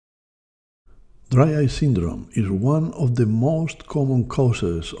Dry eye syndrome is one of the most common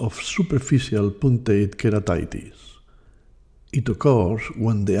causes of superficial punctate keratitis. It occurs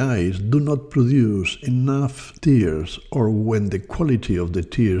when the eyes do not produce enough tears or when the quality of the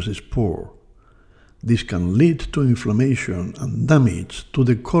tears is poor. This can lead to inflammation and damage to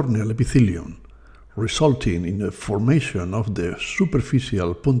the corneal epithelium, resulting in the formation of the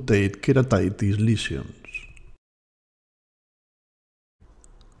superficial punctate keratitis lesions.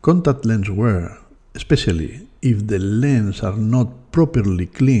 Contact lens wear, especially if the lenses are not properly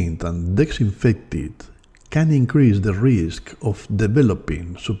cleaned and disinfected, can increase the risk of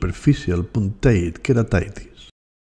developing superficial punctate keratitis.